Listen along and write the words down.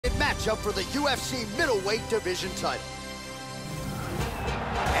matchup for the UFC middleweight division title.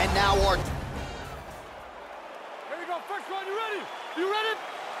 And now our... Here we go, first one, you ready? You ready?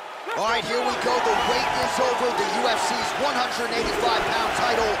 All right, here we go. The wait is over. The UFC's 185-pound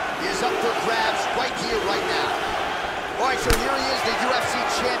title is up for grabs right here, right now. All right, so here he is, the UFC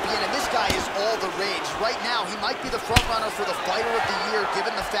champion, and this guy is all the rage. Right now, he might be the front runner for the fighter of the year,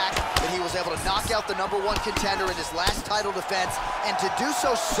 given the fact that he was able to knock out the #1 contender in his last title defense, and to do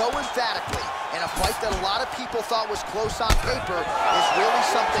so emphatically in a fight that a lot of people thought was close on paper is really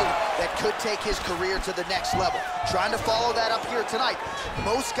something that could take his career to the next level. Trying to follow that up here tonight.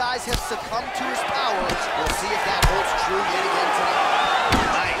 Most guys have succumbed to his power. We'll see if that holds true yet again tonight.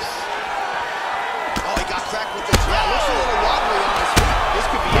 Nice. Oh, he got cracked with the jab. Yeah, looks a little wobbly on his feet. This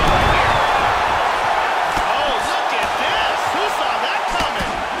could be it right here. Oh, look at this. Who saw that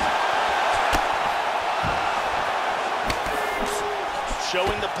coming?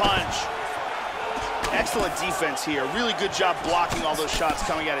 Showing the punch. Excellent defense here. Really good job blocking all those shots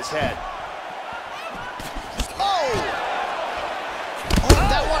coming at his head. Oh!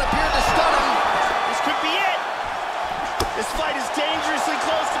 That one appeared to stun him. This could be it. This fight is dangerously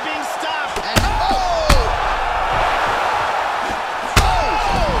close to being stopped. And oh!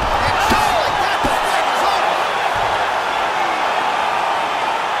 And just like that, the fight is over.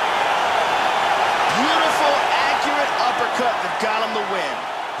 Beautiful, accurate uppercut that got him the win.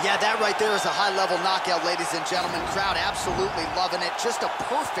 Yeah, that right there is a high-level knockout, ladies and gentlemen. Crowd absolutely loving it. Just a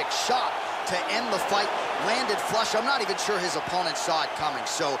perfect shot to end the fight. Landed flush. I'm not even sure his opponent saw it coming.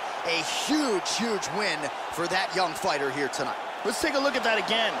 So a huge, huge win for that young fighter here tonight. Let's take a look at that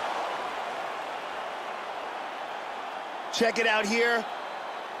again. Check it out here.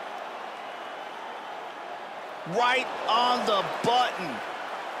 Right on the button.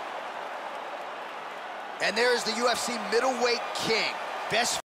 And there's the UFC middleweight king. Best